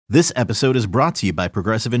This episode is brought to you by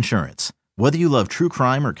Progressive Insurance. Whether you love true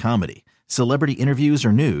crime or comedy, celebrity interviews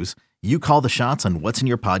or news, you call the shots on what's in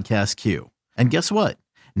your podcast queue. And guess what?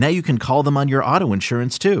 Now you can call them on your auto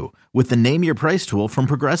insurance too with the Name Your Price tool from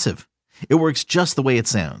Progressive. It works just the way it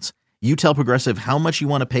sounds. You tell Progressive how much you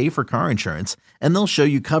want to pay for car insurance, and they'll show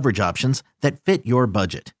you coverage options that fit your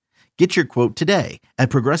budget. Get your quote today at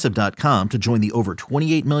Progressive.com to join the over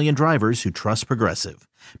 28 million drivers who trust Progressive.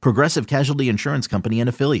 Progressive Casualty Insurance Company and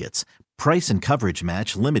Affiliates. Price and coverage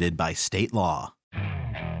match limited by state law.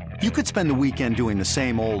 You could spend the weekend doing the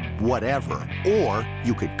same old whatever, or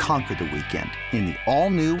you could conquer the weekend in the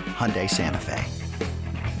all-new Hyundai Santa Fe.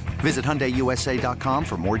 Visit HyundaiUSA.com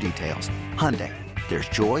for more details. Hyundai, there's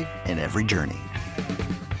joy in every journey.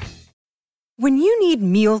 When you need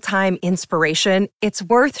mealtime inspiration, it's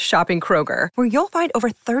worth shopping Kroger, where you'll find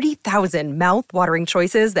over 30,000 mouth-watering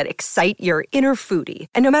choices that excite your inner foodie.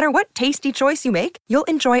 And no matter what tasty choice you make, you'll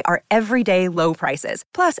enjoy our everyday low prices,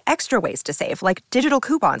 plus extra ways to save, like digital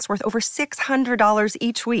coupons worth over $600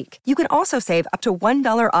 each week. You can also save up to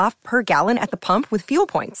 $1 off per gallon at the pump with fuel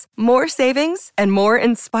points. More savings and more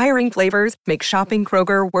inspiring flavors make shopping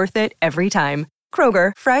Kroger worth it every time.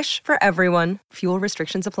 Kroger, fresh for everyone. Fuel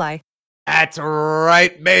restrictions apply. That's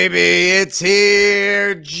right, baby. It's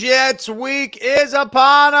here. Jets week is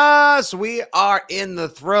upon us. We are in the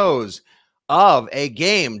throes of a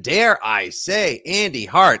game, dare I say, Andy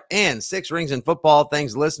Hart and Six Rings and Football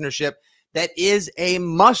Things listenership that is a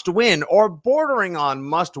must-win or bordering on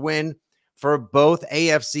must-win for both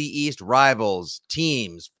AFC East rivals,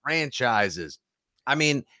 teams, franchises. I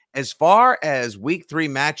mean, as far as week 3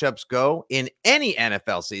 matchups go in any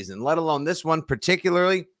NFL season, let alone this one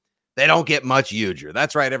particularly, they don't get much huger.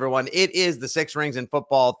 That's right, everyone. It is the Six Rings and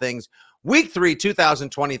Football Things Week 3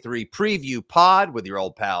 2023 preview pod with your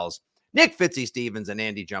old pals Nick Fitzy Stevens and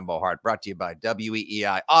Andy Jumbo Hart, brought to you by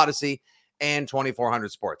WEEI Odyssey and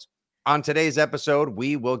 2400 Sports. On today's episode,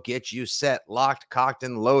 we will get you set, locked, cocked,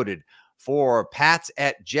 and loaded for Pats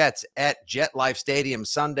at Jets at Jet Life Stadium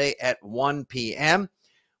Sunday at 1 p.m.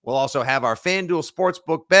 We'll also have our FanDuel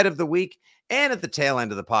Sportsbook Bet of the Week. And at the tail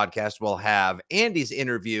end of the podcast, we'll have Andy's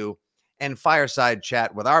interview and fireside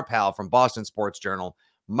chat with our pal from Boston Sports Journal,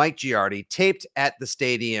 Mike Giardi, taped at the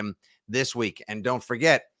stadium this week. And don't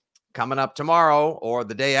forget, coming up tomorrow or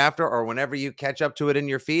the day after or whenever you catch up to it in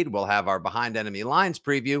your feed, we'll have our Behind Enemy Lines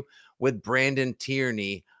preview with Brandon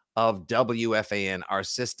Tierney of WFAN, our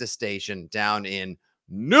sister station down in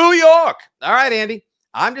New York. All right, Andy,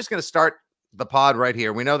 I'm just going to start the pod right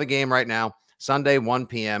here. We know the game right now, Sunday, 1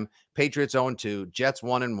 p.m., Patriots 0-2, Jets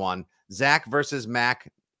 1-1. Zach versus Mac,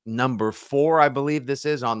 number 4, I believe this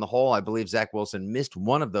is on the whole. I believe Zach Wilson missed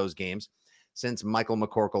one of those games since Michael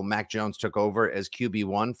McCorkle, Mac Jones took over as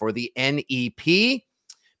QB1 for the NEP.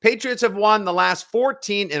 Patriots have won the last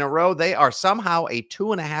 14 in a row. They are somehow a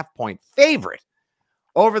 2.5-point favorite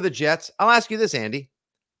over the Jets. I'll ask you this, Andy.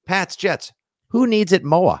 Pats, Jets, who needs it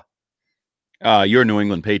more? Your New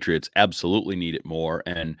England Patriots absolutely need it more.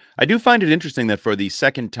 And I do find it interesting that for the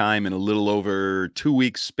second time in a little over 2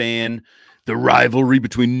 weeks span, the rivalry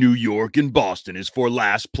between New York and Boston is for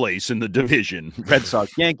last place in the division. Red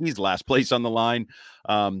Sox, Yankees, last place on the line.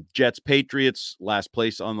 Jets, Patriots, last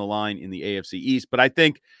place on the line in the AFC East. But I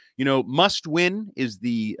think, must win is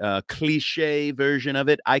the cliche version of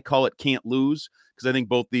it. I call it can't lose, because I think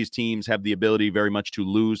both these teams have the ability very much to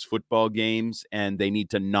lose football games, and they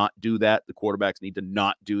need to not do that. The quarterbacks need to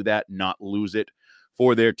not do that, not lose it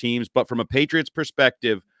for their teams. But from a Patriots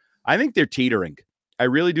perspective, I think they're teetering. I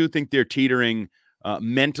really do think they're teetering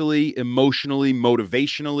mentally, emotionally,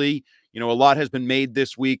 motivationally. A lot has been made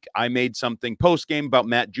this week. I made something post-game about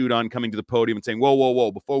Matt Judon coming to the podium and saying,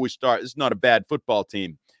 whoa, before we start, this is not a bad football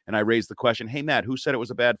team. And I raised the question, hey, Matt, who said it was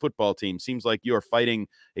a bad football team? Seems like you're fighting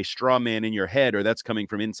a straw man in your head, or that's coming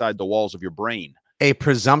from inside the walls of your brain. A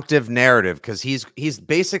presumptive narrative, because he's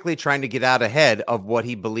basically trying to get out ahead of what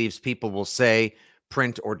he believes people will say,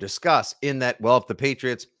 print, or discuss, in that, well, if the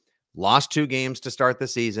Patriots lost 2 games to start the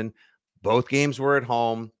season, both games were at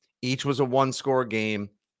home, each was a 1-score game,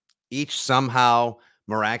 each somehow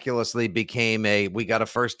miraculously became we got a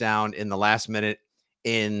first down in the last minute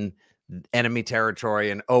in enemy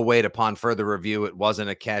territory, and oh wait, upon further review, it wasn't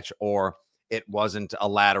a catch, or it wasn't a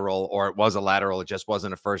lateral, or it was a lateral, it just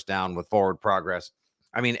wasn't a first down with forward progress.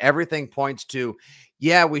 I mean, everything points to,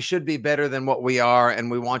 yeah, we should be better than what we are,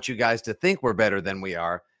 and we want you guys to think we're better than we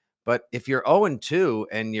are. But if you're 0-2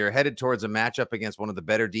 and you're headed towards a matchup against one of the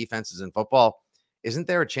better defenses in football, isn't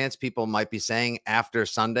there a chance people might be saying after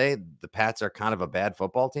Sunday the Pats are kind of a bad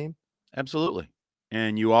football team? Absolutely.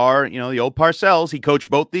 And you are, the old Parcells, he coached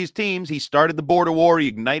both these teams. He started the border war. He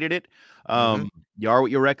ignited it. You are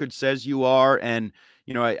what your record says you are. And,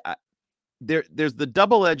 there's the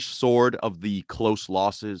double-edged sword of the close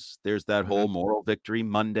losses. There's that whole moral victory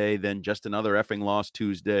Monday, then just another effing loss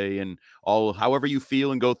Tuesday, and all however you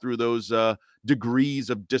feel and go through those degrees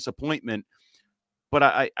of disappointment. But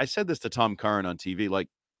I said this to Tom Curran on TV, like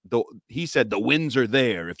he said the wins are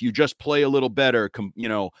there if you just play a little better,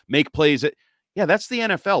 make plays. Yeah, that's the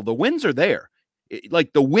NFL. The wins are there.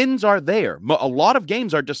 Like the wins are there. A lot of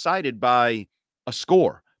games are decided by a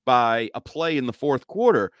score, by a play in the fourth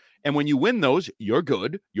quarter. And when you win those, you're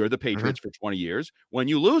good. You're the Patriots for 20 years. When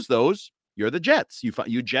you lose those, you're the Jets.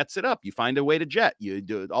 You jets it up. You find a way to jet. You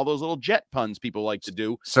do all those little jet puns people like to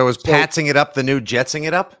do. So is patsing it up the new jetsing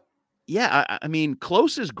it up? Yeah, I mean,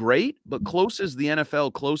 close is great, but close is the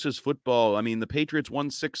NFL, close is football. I mean, the Patriots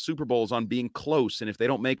won 6 Super Bowls on being close, and if they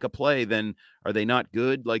don't make a play, then are they not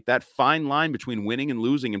good? Like that fine line between winning and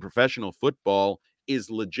losing in professional football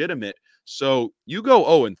is legitimate. So you go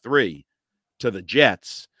 0-3 to the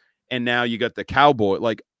Jets, and now you got the Cowboy,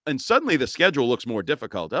 and suddenly the schedule looks more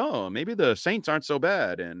difficult. Oh, maybe the Saints aren't so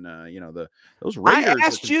bad, and those Raiders. I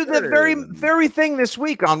asked you the very thing this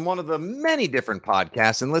week on one of the many different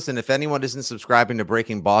podcasts. And listen, if anyone isn't subscribing to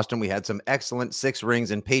Breaking Boston, we had some excellent Six Rings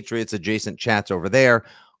and Patriots adjacent chats over there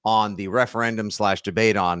on the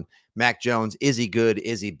referendum/debate on Mac Jones. Is he good?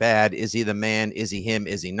 Is he bad? Is he the man? Is he him?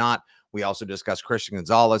 Is he not? We also discussed Christian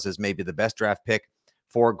Gonzalez as maybe the best draft pick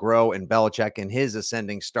for Groh and Belichick in his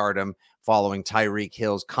ascending stardom following Tyreek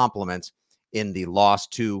Hill's compliments in the loss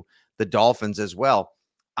to the Dolphins as well.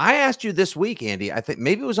 I asked you this week, Andy, I think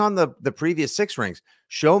maybe it was on the previous Six Rings.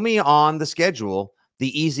 Show me on the schedule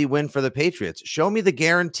the easy win for the Patriots. Show me the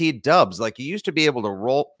guaranteed dubs. Like you used to be able to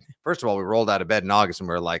roll. First of all, we rolled out of bed in August and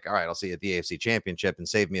we were like, all right, I'll see you at the AFC Championship and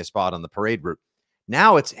save me a spot on the parade route.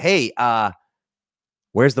 Now it's, hey,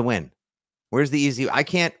 where's the win? Where's the easy?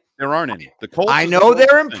 There aren't any. The Colts. I know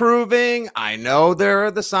they're improving. I know there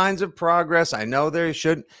are the signs of progress. I know they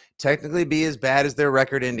shouldn't technically be as bad as their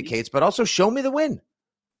record indicates, but also show me the win.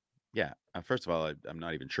 Yeah. First of all, I'm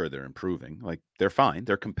not even sure they're improving. Like they're fine.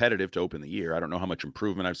 They're competitive to open the year. I don't know how much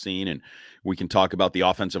improvement I've seen. And we can talk about the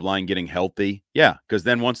offensive line getting healthy. Yeah. Because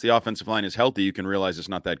then once the offensive line is healthy, you can realize it's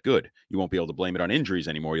not that good. You won't be able to blame it on injuries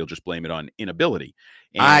anymore. You'll just blame it on inability.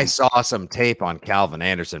 And I saw some tape on Calvin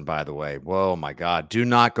Anderson, by the way. Whoa, my God. Do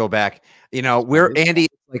not go back. We're Andy,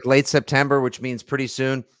 like late September, which means pretty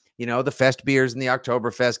soon. The Fest beers and the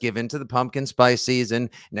Oktoberfest give into the pumpkin spice season.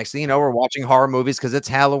 Next thing you know, we're watching horror movies because it's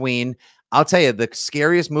Halloween. I'll tell you, the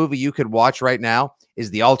scariest movie you could watch right now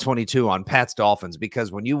is the All-22 on Pat's Dolphins, because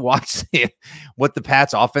when you watch what the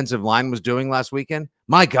Pats offensive line was doing last weekend,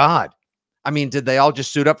 my God. I mean, did they all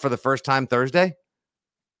just suit up for the first time Thursday?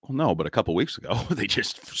 Well, no, but a couple weeks ago, they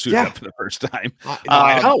just suited up for the first time.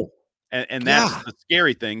 I know. And that's the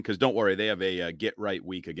scary thing, because don't worry, they have a get-right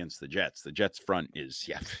week against the Jets. The Jets front is,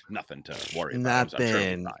 nothing to worry about.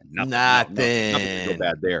 Nothing to go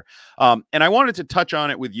bad there. And I wanted to touch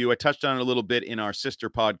on it with you. I touched on it a little bit in our sister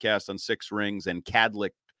podcast on Six Rings and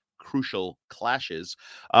Cadlick Crucial Clashes.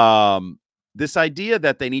 This idea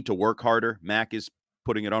that they need to work harder. Mac is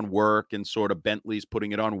putting it on work, and sort of Bentley's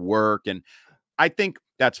putting it on work. And I think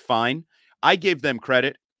that's fine. I gave them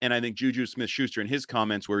credit. And I think Juju Smith-Schuster in his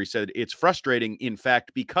comments where he said it's frustrating, in fact,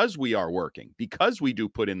 because we are working, because we do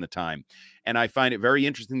put in the time. And I find it very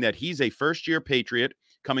interesting that he's a first-year Patriot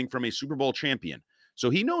coming from a Super Bowl champion. So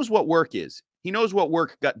he knows what work is. He knows what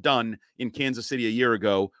work got done in Kansas City a year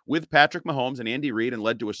ago with Patrick Mahomes and Andy Reid and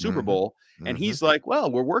led to a Super Bowl. And he's like, well,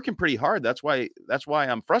 we're working pretty hard. That's why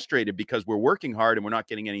I'm frustrated, because we're working hard and we're not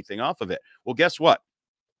getting anything off of it. Well, guess what?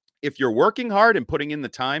 If you're working hard and putting in the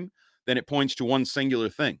time, then it points to one singular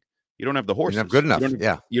thing. You don't have the horses. You're not good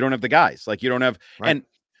enough. You don't have the guys. Like you don't have, right. And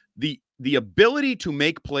the ability to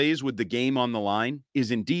make plays with the game on the line is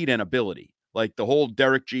indeed an ability. Like the whole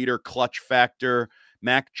Derek Jeter clutch factor,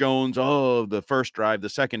 Mac Jones, the first drive, the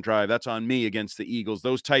second drive, that's on me against the Eagles.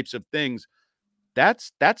 Those types of things.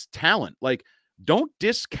 That's talent. Like don't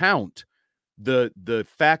discount the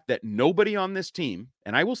fact that nobody on this team,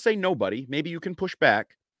 and I will say nobody, maybe you can push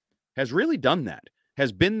back, has really done that.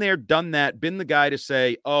 Has been there, done that, been the guy to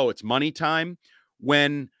say, oh, it's money time.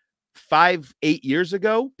 When 8 years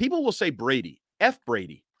ago, people will say Brady. F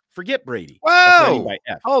Brady. Forget Brady. Whoa.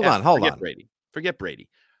 Hold on. Forget Brady.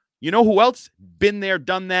 You know who else been there,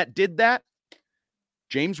 done that, did that?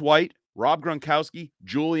 James White, Rob Gronkowski,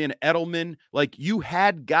 Julian Edelman. Like you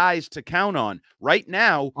had guys to count on. Right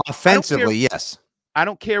now. Offensively, yes. I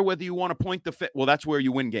don't care whether you want to point the well, that's where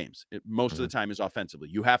you win games. Most of the time is offensively.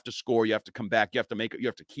 You have to score, you have to come back, you have to make it, you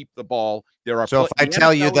have to keep the ball. So if I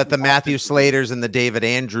tell you that the Matthew Slaters and the David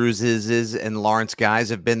Andrewses and Lawrence guys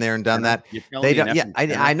have been there and done that, they don't. Yeah,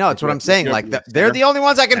 I know. It's what I'm saying. Like they're the only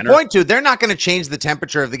ones I can point to. They're not going to change the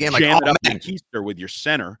temperature of the game. Like, jam it up in Keister with your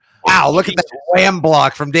center. Wow, look at that wham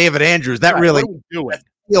block from David Andrews. That really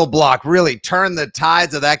steel block really turned the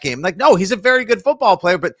tides of that game. Like, no, he's a very good football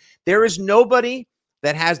player, but there is nobody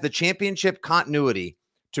that has the championship continuity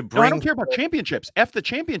to bring. No, I don't care about championships. F the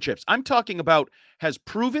championships. I'm talking about has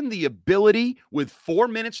proven the ability with 4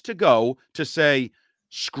 minutes to go to say,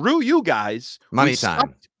 screw you guys. Money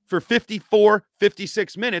time. For 54,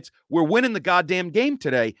 56 minutes. We're winning the goddamn game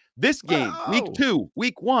today. This game, week 2,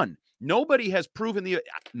 week 1. Nobody has proven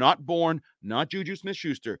not Bourne, not Juju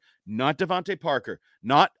Smith-Schuster, not Devontae Parker,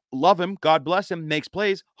 not love him, God bless him, makes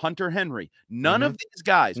plays, Hunter Henry. None of these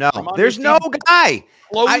guys. No, there's no guy.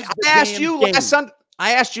 I asked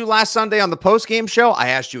you last Sunday on the post-game show. I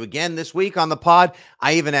asked you again this week on the pod.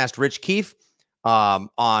 I even asked Rich Keefe on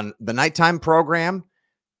the nighttime program.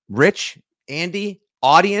 Rich, Andy,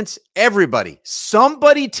 audience, everybody,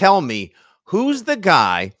 somebody tell me who's the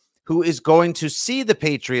guy who is going to see the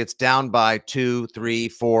Patriots down by 2, 3,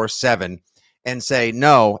 4, 7 and say,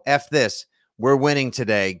 no, F this. We're winning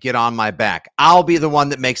today. Get on my back. I'll be the one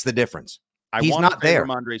that makes the difference. He's not there.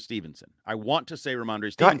 Ramondre Stevenson. I want to say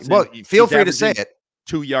Ramondre Stevenson. Well, feel free to say it.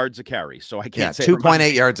 2 yards a carry. So I can't say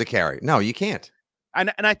 2.8 yards a carry. No, you can't.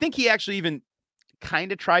 And I think he actually even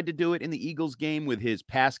kind of tried to do it in the Eagles game with his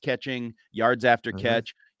pass catching, yards after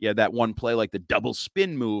catch. Yeah, that one play, like the double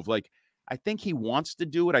spin move. Like, I think he wants to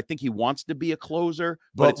do it. I think he wants to be a closer.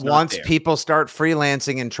 But once people start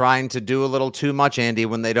freelancing and trying to do a little too much, Andy,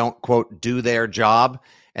 when they don't, quote, do their job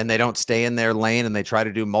and they don't stay in their lane and they try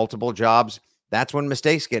to do multiple jobs, that's when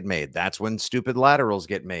mistakes get made. That's when stupid laterals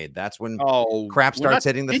get made. That's when crap starts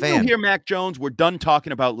hitting the fan. Did you hear Mac Jones? We're done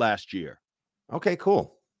talking about last year. Okay,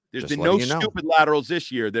 cool. There's been no stupid laterals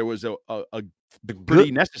this year. There was a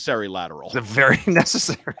pretty necessary lateral. The very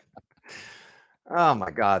necessary. Oh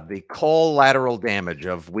my God. The collateral damage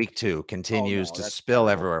of week 2 continues to spill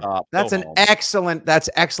everywhere. That's excellent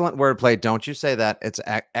wordplay. Don't you say that. It's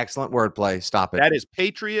excellent wordplay. Stop it. That is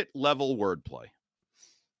Patriot level wordplay.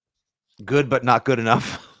 Good, but not good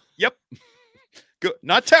enough. Yep. Good.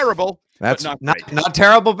 Not terrible. That's not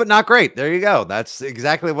terrible, but not great. There you go. That's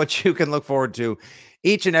exactly what you can look forward to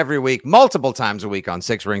each and every week, multiple times a week on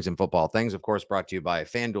Six Rings and Football Things. Of course, brought to you by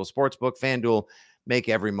FanDuel Sportsbook. FanDuel, make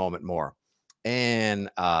every moment more. And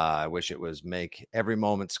I wish it was make every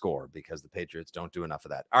moment score, because the Patriots don't do enough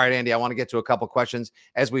of that. All right, Andy, I want to get to a couple questions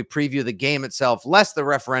as we preview the game itself, less the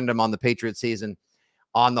referendum on the Patriots season.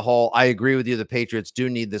 On the whole, I agree with you. The Patriots do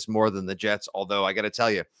need this more than the Jets. Although I got to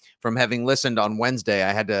tell you, from having listened on Wednesday,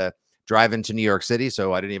 I had to drive into New York City,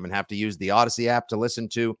 so I didn't even have to use the Odyssey app to listen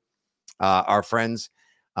to our friends,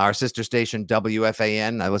 our sister station,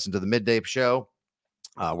 WFAN. I listened to the midday show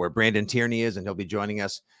where Brandon Tierney is, and he'll be joining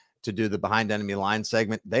us to do the Behind Enemy Line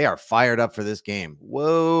segment. They are fired up for this game.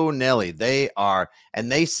 Whoa, Nelly. They are,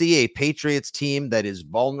 and they see a Patriots team that is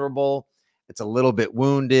vulnerable. It's a little bit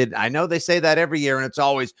wounded. I know they say that every year, and it's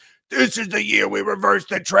always, this is the year we reverse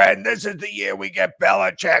the trend. This is the year we get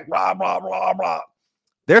Belichick, blah, blah, blah, blah.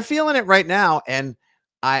 They're feeling it right now, and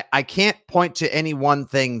I can't point to any one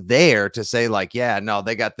thing there to say, like, yeah, no,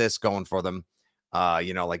 they got this going for them.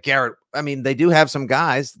 Like Garrett. I mean, they do have some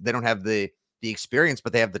guys. They don't have the experience,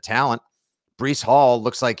 but they have the talent. Breece Hall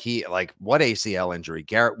looks like what ACL injury?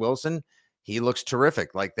 Garrett Wilson, he looks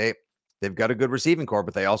terrific. Like they've got a good receiving core,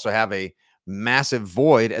 but they also have a massive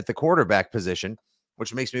void at the quarterback position,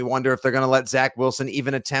 which makes me wonder if they're going to let Zach Wilson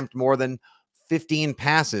even attempt more than 15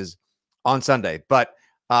 passes on Sunday. But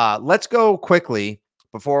let's go quickly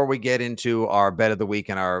before we get into our bet of the week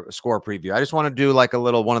and our score preview. I just want to do like a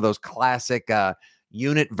little one of those classic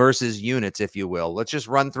unit versus units, if you will. Let's just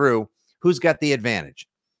run through who's got the advantage.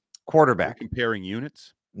 Quarterback. We're comparing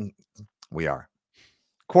units? We are.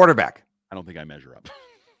 Quarterback. I don't think I measure up.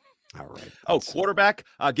 All right. Quarterback.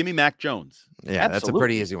 Give me Mac Jones. Yeah, absolutely. That's a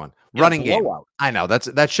pretty easy one. Running game. I know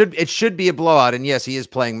it should be a blowout. And yes, he is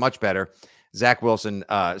playing much better. Zach Wilson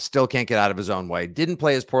still can't get out of his own way. Didn't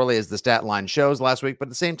play as poorly as the stat line shows last week, but at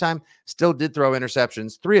the same time, still did throw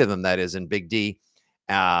interceptions. 3 of them, that is, in Big D.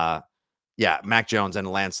 Mac Jones and a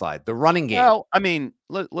landslide. The running game. Well, I mean,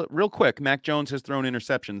 real quick, Mac Jones has thrown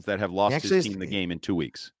interceptions that have lost his team the game in 2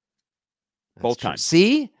 weeks. Both times.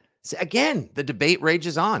 See, again, the debate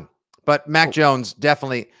rages on. But Mac Jones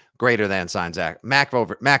definitely greater than Zach. Mac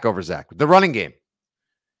over Zach. The running game.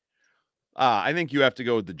 I think you have to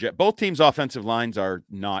go with the Jet. Both teams' offensive lines are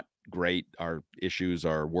not great. Our issues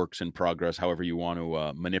are works in progress, however you want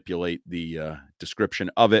to manipulate the description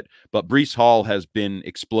of it. But Breece Hall has been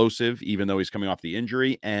explosive, even though he's coming off the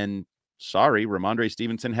injury. And sorry, Ramondre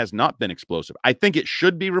Stevenson has not been explosive. I think it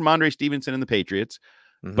should be Ramondre Stevenson and the Patriots.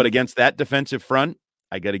 But against that defensive front,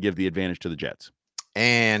 I got to give the advantage to the Jets.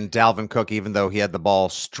 And Dalvin Cook, even though he had the ball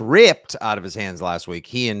stripped out of his hands last week,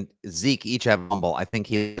 he and Zeke each have a fumble. I think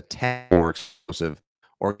he's a 10 more explosive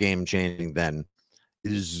or game-changing than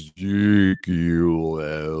Ezekiel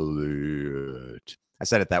Elliott. I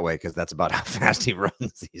said it that way because that's about how fast he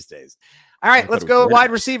runs these days. All right, let's go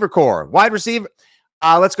wide receiver core.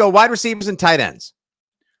 Let's go wide receivers and tight ends.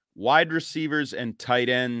 Wide receivers and tight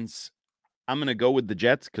ends. I'm going to go with the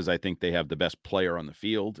Jets because I think they have the best player on the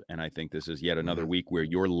field. And I think this is yet another week where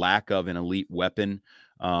your lack of an elite weapon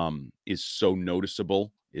is so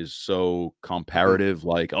noticeable, is so comparative.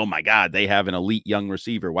 Like, oh my God, they have an elite young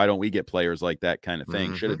receiver. Why don't we get players like that kind of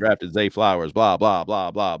thing? Should have drafted Zay Flowers, blah, blah,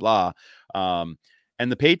 blah, blah, blah.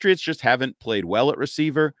 And the Patriots just haven't played well at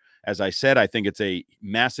receiver. As I said, I think it's a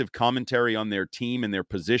massive commentary on their team and their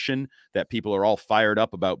position that people are all fired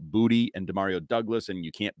up about Booty and Demario Douglas, and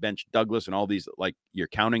you can't bench Douglas and all these, like, you're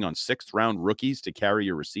counting on 6th-round rookies to carry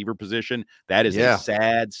your receiver position. That is a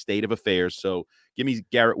sad state of affairs. So give me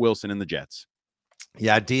Garrett Wilson and the Jets.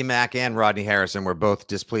 Yeah, D-Mac and Rodney Harrison were both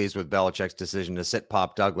displeased with Belichick's decision to sit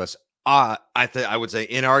Pop Douglas. I would say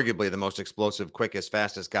inarguably the most explosive, quickest,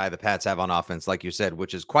 fastest guy the Pats have on offense, like you said,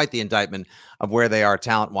 which is quite the indictment of where they are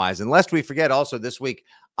talent-wise. And lest we forget also this week,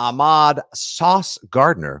 Ahmad Sauce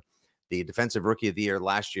Gardner, the defensive rookie of the year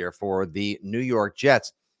last year for the New York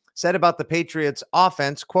Jets, said about the Patriots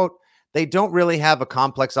offense, quote, "They don't really have a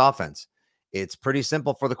complex offense. It's pretty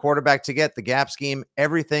simple for the quarterback to get the gap scheme.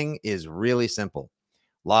 Everything is really simple."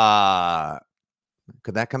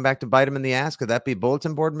 Could that come back to bite him in the ass? Could that be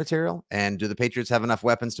bulletin board material? And do the Patriots have enough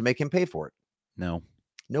weapons to make him pay for it? No.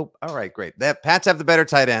 Nope. All right, great. Pats have the better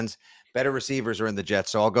tight ends. Better receivers are in the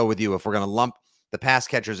Jets. So I'll go with you. If we're going to lump the pass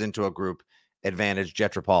catchers into a group, advantage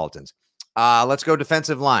Jetropolitans. Let's go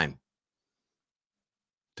defensive line.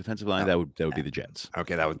 Defensive line, that would be the Jets.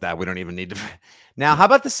 Okay, that we don't even need to. Now, how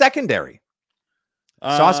about the secondary?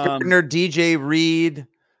 Sauce Gardner, DJ Reed.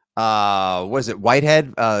 Was it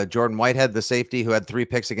Whitehead? Jordan Whitehead, the safety who had 3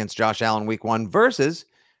 picks against Josh Allen week 1 versus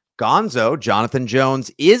Gonzo. Jonathan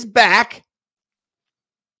Jones is back.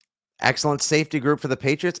 Excellent safety group for the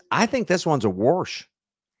Patriots. I think this one's a wash.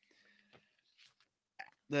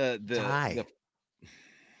 You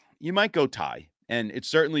might go tie, and it's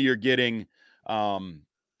certainly you're getting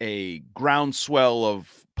a groundswell of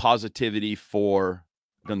positivity for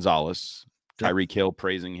Gonzalez. Tyreek Hill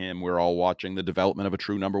praising him. We're all watching the development of a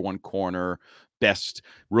true number 1 corner, best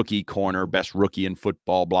rookie corner, best rookie in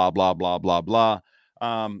football, blah, blah, blah, blah, blah.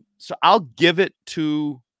 So I'll give it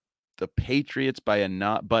to the Patriots by a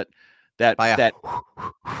not, but that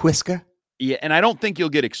whisker. Yeah, and I don't think you'll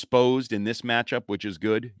get exposed in this matchup, which is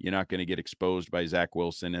good. You're not going to get exposed by Zach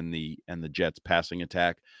Wilson and the Jets passing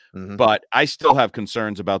attack. But I still have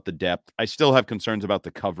concerns about the depth. I still have concerns about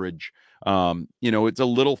the coverage. It's a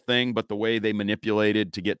little thing, but the way they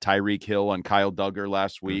manipulated to get Tyreek Hill on Kyle Duggar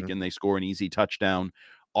last week and they score an easy touchdown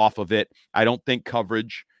off of it. I don't think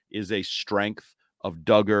coverage is a strength of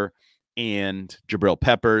Duggar and Jabril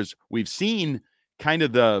Peppers. We've seen kind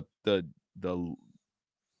of the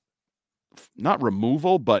not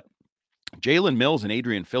removal, but Jalen Mills and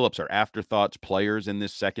Adrian Phillips are afterthoughts players in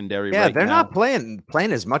this secondary. Yeah, right they're now. not playing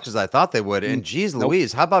as much as I thought they would. And geez,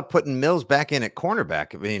 Louise, how about putting Mills back in at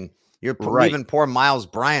cornerback? I mean, you're leaving poor Miles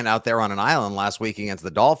Bryant out there on an island last week against the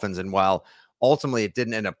Dolphins. And while ultimately it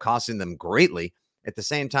didn't end up costing them greatly, at the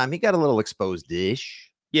same time, he got a little exposed-ish.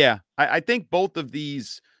 Yeah, I think both of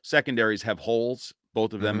these secondaries have holes.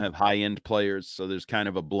 Both of them have high-end players, so there's kind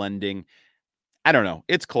of a blending. I don't know.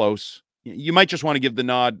 It's close. You might just want to give the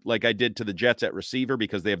nod like I did to the Jets at receiver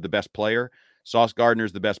because they have the best player. Sauce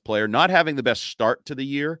Gardner's the best player. Not having the best start to the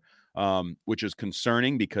year, which is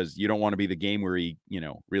concerning because you don't want to be the game where he,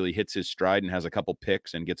 really hits his stride and has a couple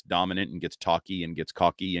picks and gets dominant and gets talky and gets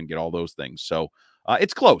cocky and get all those things. So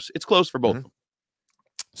it's close. It's close for both of them.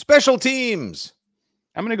 Special teams.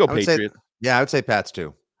 I'm going to go Patriots. I would say Pats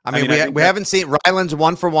too. I mean we haven't seen Ryland's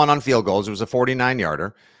 1 for 1 on field goals. It was a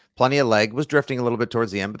 49-yarder. Plenty of leg, was drifting a little bit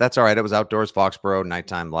towards the end, but that's all right. It was outdoors, Foxborough,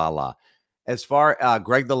 nighttime, la. As far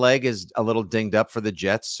Greg the Leg is a little dinged up for the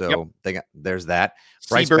Jets, so there's that.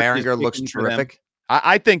 Bryce Behringer looks terrific.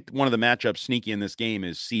 I think one of the matchups sneaky in this game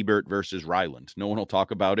is Siebert versus Ryland. No one will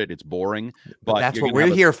talk about it. It's boring. But that's what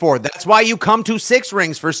we're here for. That's why you come to 6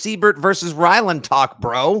 Rings for Siebert versus Ryland talk,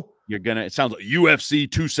 bro. It sounds like UFC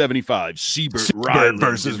 275, Siebert Ryland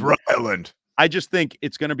versus Ryland. I just think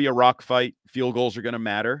it's going to be a rock fight. Field goals are going to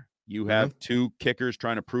matter. You have two kickers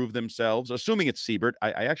trying to prove themselves, assuming it's Siebert.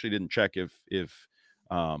 I actually didn't check if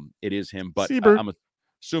it is him, but I'm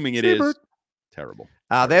assuming it is. Terrible.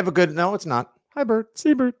 They have a good. No, it's not. Hi, Bert.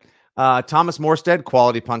 Siebert. Thomas Morstead,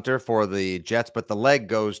 quality punter for the Jets, but the leg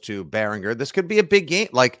goes to Behringer. This could be a big game.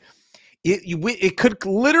 Like it could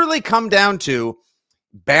literally come down to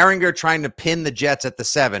Behringer trying to pin the Jets at the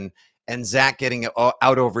 7 and Zach getting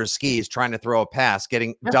out over his skis, trying to throw a pass,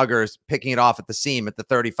 getting Duggars picking it off at the seam at the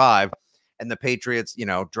 35, and the Patriots,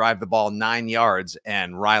 drive the ball 9 yards,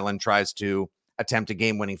 and Ryland tries to attempt a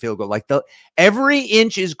game-winning field goal. Like every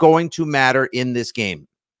inch is going to matter in this game.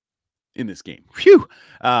 Phew.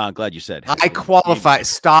 Glad you said. I qualify.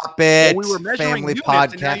 Stop it. Well, we were measuring family units,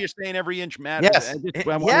 podcast. And now you're saying every inch matters. Yes.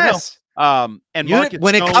 Yes. And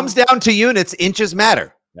when it comes down to units, inches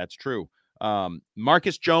matter. That's true.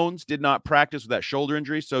 Marcus Jones did not practice with that shoulder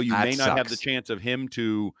injury, so you may not have the chance of him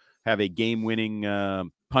to have a game-winning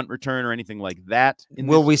punt return or anything like that.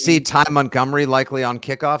 Will we see Ty Montgomery likely on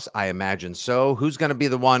kickoffs? I imagine so. Who's going to be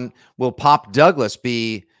the one? Will Pop Douglas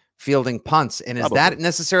be fielding punts? And is that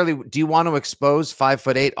necessarily, do you want to expose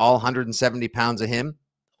 5'8", all 170 pounds of him?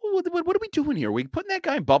 What are we doing here? We putting that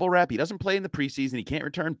guy in bubble wrap. He doesn't play in the preseason. He can't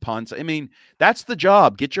return punts. I mean, that's the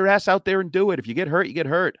job. Get your ass out there and do it. If you get hurt, you get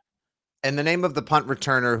hurt. And the name of the punt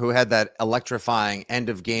returner who had that electrifying end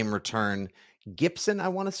of game return, Gibson, I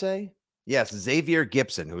want to say. Yes, Xavier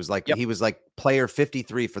Gibson, who was he was like player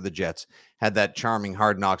 53 for the Jets, had that charming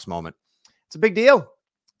Hard Knocks moment. It's a big deal.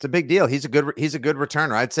 It's a big deal. He's a good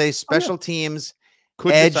returner. I'd say special teams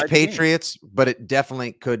could edge Patriots, but it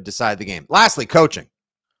definitely could decide the game. Lastly, coaching.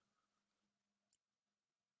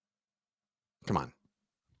 Come on.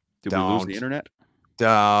 Did we lose the internet?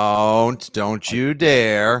 Don't you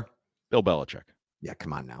dare. Bill Belichick. Yeah,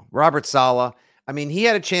 come on now. Robert Saleh. I mean, he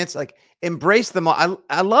had a chance, embrace them all.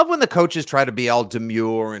 I love when the coaches try to be all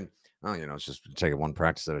demure and, it's just take it one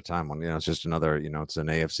practice at a time. When, it's just another, it's an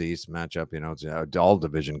AFC East matchup. It's all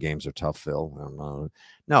division games are tough, Phil.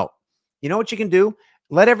 No, you know what you can do?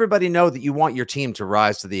 Let everybody know that you want your team to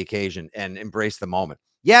rise to the occasion and embrace the moment.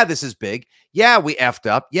 Yeah, this is big. Yeah, we effed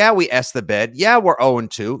up. Yeah, we S the bed. Yeah, we're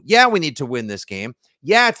 0-2. Yeah, we need to win this game.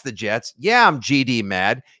 Yeah, it's the Jets. Yeah, I'm GD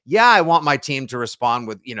mad. Yeah, I want my team to respond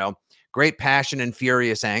with, great passion and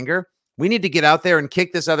furious anger. We need to get out there and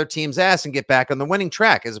kick this other team's ass and get back on the winning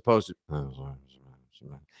track as opposed to,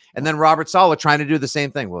 and then Robert Saleh trying to do the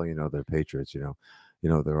same thing. Well, they're Patriots,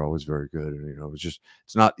 they're always very good. And,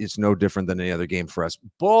 it's no different than any other game for us.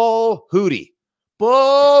 Bull hootie,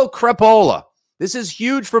 bull crapola. This is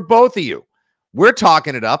huge for both of you. We're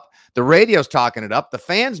talking it up. The radio's talking it up. The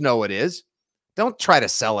fans know it is. Don't try to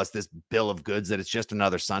sell us this bill of goods that it's just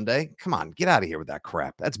another Sunday. Come on, get out of here with that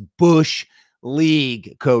crap. That's Bush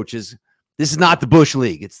League, coaches. This is not the Bush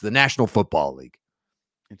League. It's the National Football League.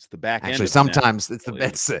 It's the back end. Actually, sometimes it's the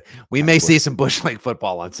best. We may see some Bush League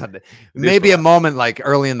football on Sunday. Maybe a moment like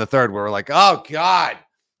early in the third where we're like, oh, God,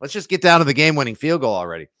 let's just get down to the game-winning field goal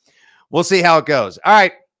already. We'll see how it goes. All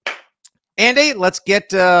right, Andy, let's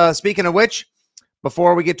get, speaking of which,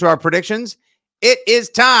 before we get to our predictions, it is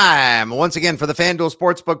time once again for the FanDuel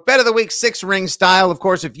Sportsbook Bet of the Week 6-ring style. Of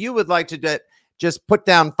course, if you would like to just put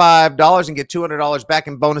down $5 and get $200 back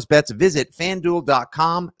in bonus bets, visit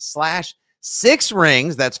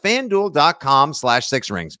FanDuel.com/6rings. That's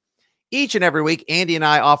FanDuel.com/6rings. Each and every week, Andy and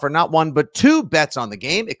I offer not one, but two bets on the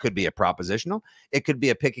game. It could be a propositional. It could be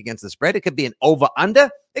a pick against the spread. It could be an over-under.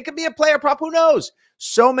 It could be a player prop. Who knows?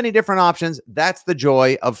 So many different options. That's the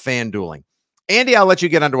joy of FanDueling. Andy, I'll let you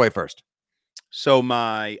get underway first. So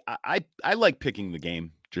I like picking the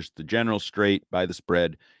game, just the general straight by the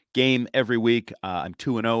spread game every week. I'm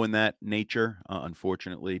 2-0 in that nature,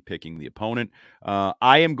 unfortunately, picking the opponent.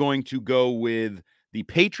 I am going to go with the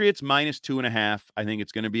Patriots -2.5. I think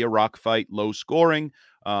it's going to be a rock fight, low scoring.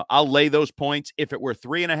 I'll lay those points. If it were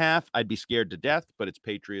 3.5, I'd be scared to death, but it's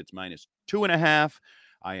Patriots -2.5.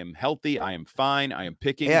 I am healthy. I am fine. I am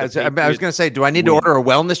picking. Yeah, I was going to say, do I need to order a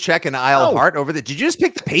wellness check in Isle of Heart over the? Did you just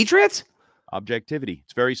pick the Patriots? Objectivity.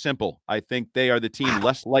 It's very simple. I think they are the team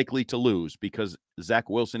less likely to lose because Zach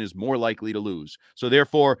Wilson is more likely to lose. So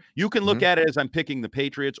therefore, you can look at it as I'm picking the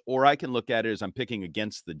Patriots, or I can look at it as I'm picking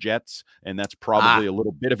against the Jets, and that's probably a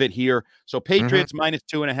little bit of it here. So Patriots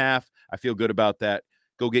 -2.5. I feel good about that.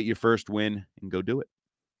 Go get your first win and go do it.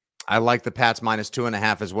 I like the Pats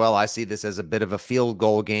 -2.5 as well. I see this as a bit of a field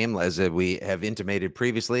goal game, as we have intimated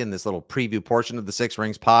previously in this little preview portion of the Six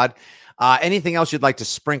Rings pod. Anything else you'd like to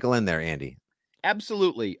sprinkle in there, Andy?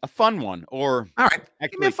 Absolutely. A fun one, or All right,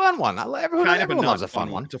 give me a actually fun one. Everyone loves a fun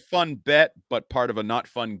one. It's a fun bet, but part of a not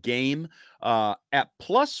fun game. At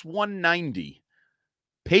plus 190,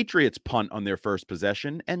 Patriots punt on their first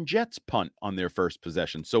possession and Jets punt on their first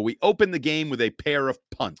possession. So we open the game with a pair of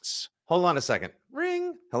punts. Hold on a second.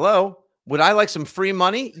 Ring. Hello. Would I like some free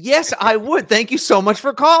money? Yes, I would. Thank you so much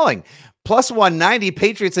for calling. Plus 190,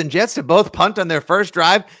 Patriots and Jets to both punt on their first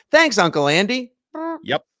drive. Thanks, Uncle Andy.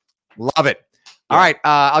 Yep. Love it. All right.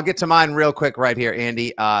 I'll get to mine real quick right here,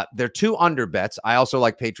 Andy. They're 2 under bets. I also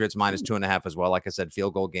like Patriots minus 2.5 as well. Like I said,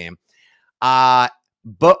 field goal game.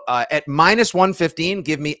 But at minus 115,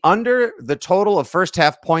 give me under the total of first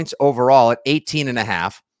half points overall at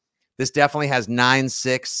 18.5. This definitely has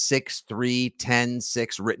 9-6, 6-3,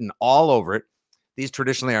 10-6 written all over it. These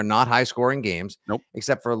traditionally are not high-scoring games, Nope.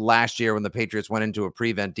 except for last year when the Patriots went into a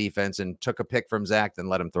prevent defense and took a pick from Zach, then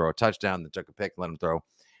let him throw a touchdown, then took a pick, let him throw.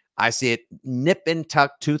 I see it nip and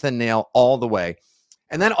tuck, tooth and nail all the way.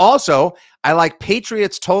 And then also, I like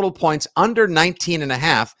Patriots total points under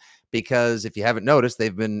 19.5 because if you haven't noticed,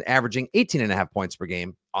 they've been averaging 18.5 points per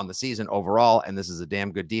game on the season overall, and this is a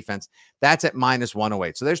damn good defense. That's at minus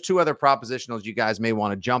 108. So there's 2 other propositionals you guys may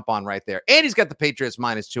want to jump on right there. And he's got the Patriots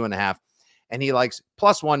minus 2.5, and he likes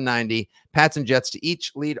plus 190. Pats and Jets to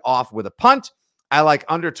each lead off with a punt. I like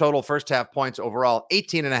under total first half points overall,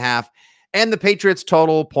 18.5, and the Patriots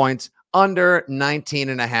total points under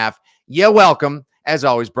 19.5. You're welcome. As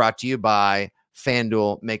always, brought to you by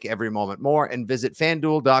FanDuel. Make every moment more, and visit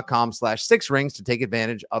FanDuel.com/6rings to take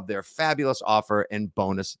advantage of their fabulous offer and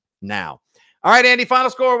bonus now. All right, Andy, final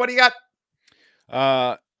score. What do you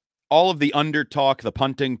got? All of the under talk, the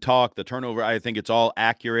punting talk, the turnover, I think it's all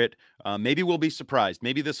accurate. Maybe we'll be surprised.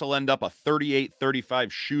 Maybe this will end up a 38-35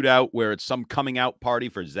 shootout where it's some coming out party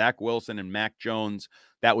for Zach Wilson and Mac Jones.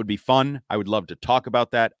 That would be fun. I would love to talk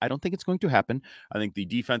about that. I don't think it's going to happen. I think the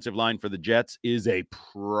defensive line for the Jets is a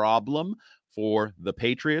problem for the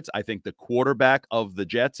Patriots. I think the quarterback of the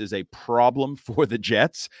Jets is a problem for the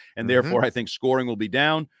Jets, and therefore I think scoring will be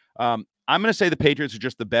down. I'm going to say the Patriots are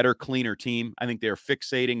just the better, cleaner team. I think they're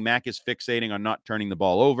fixating. Mac is fixating on not turning the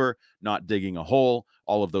ball over, not digging a hole,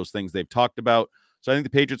 all of those things they've talked about. So I think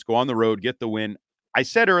the Patriots go on the road, get the win. I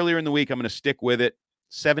said earlier in the week I'm going to stick with it.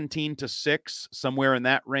 17-6, somewhere in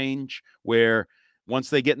that range, where once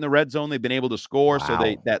they get in the red zone, they've been able to score. Wow.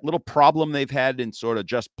 So that little problem they've had in sort of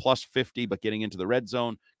just plus 50, but getting into the red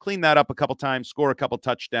zone, clean that up a couple times, score a couple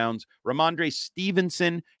touchdowns. Ramondre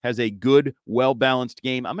Stevenson has a good, well-balanced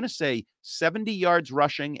game. I'm going to say 70 yards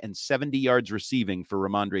rushing and 70 yards receiving for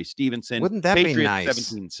Ramondre Stevenson. Wouldn't that Patriots, be nice?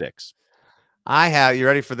 17-6. You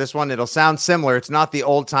ready for this one? It'll sound similar. It's not the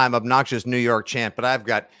old-time obnoxious New York chant, but I've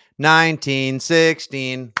got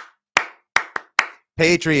 1916.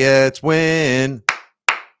 Patriots win.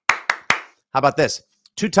 How about this?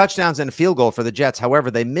 2 touchdowns and a field goal for the Jets.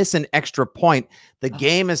 However, they miss an extra point. The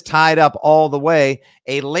game is tied up all the way.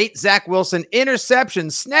 A late Zach Wilson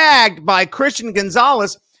interception snagged by Christian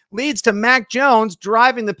Gonzalez leads to Mac Jones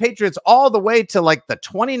driving the Patriots all the way to like the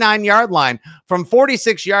 29-yard line from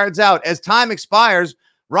 46 yards out. As time expires,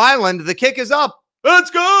 Ryland, the kick is up.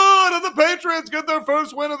 It's good, and the Patriots get their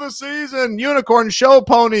first win of the season. Unicorn show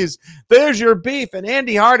ponies. There's your beef. And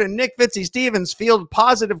Andy Hart and Nick Fitzy-Stevens field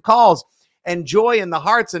positive calls and joy in the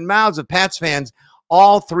hearts and mouths of Pats fans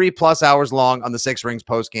all 3+ hours long on the Six Rings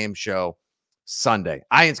postgame show Sunday.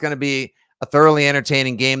 It's going to be a thoroughly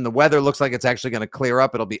entertaining game. The weather looks like it's actually going to clear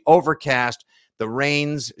up. It'll be overcast. The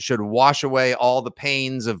rains should wash away all the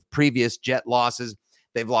pains of previous Jet losses.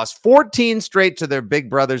 They've lost 14 straight to their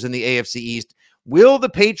big brothers in the AFC East. Will the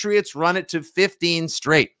Patriots run it to 15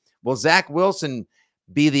 straight? Will Zach Wilson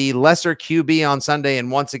be the lesser QB on Sunday and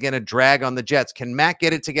once again a drag on the Jets? Can Mac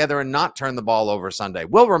get it together and not turn the ball over Sunday?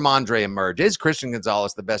 Will Ramondre emerge? Is Christian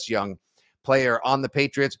Gonzalez the best young player on the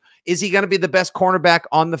Patriots? Is he going to be the best cornerback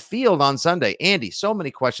on the field on Sunday? Andy, so many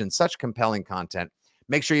questions, such compelling content.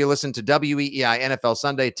 Make sure you listen to WEEI NFL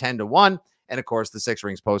Sunday 10 to 1, and of course the Six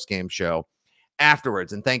Rings postgame show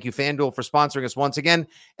afterwards. And thank you, FanDuel, for sponsoring us once again.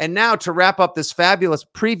 And now to wrap up this fabulous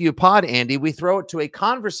preview pod, Andy, we throw it to a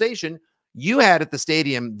conversation you had at the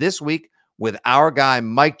stadium this week with our guy,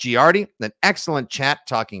 Mike Giardi. An excellent chat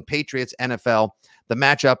talking Patriots, NFL, the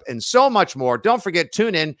matchup, and so much more. Don't forget,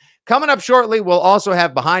 tune in. Coming up shortly, we'll also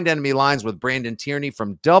have Behind Enemy Lines with Brandon Tierney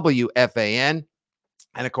from WFAN.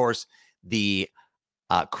 And of course, the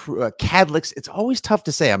Cadlicks. It's always tough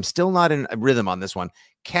to say. I'm still not in a rhythm on this one.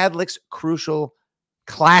 Cadlicks Crucial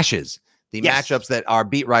Clashes. The matchups that our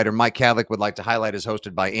beat writer, Mike Cadlick, would like to highlight is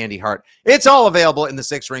hosted by Andy Hart. It's all available in the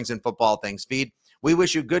Six Rings and Football Things feed. We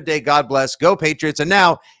wish you good day. God bless. Go Patriots. And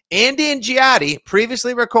now, Andy and Giardi,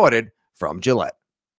 previously recorded from Gillette.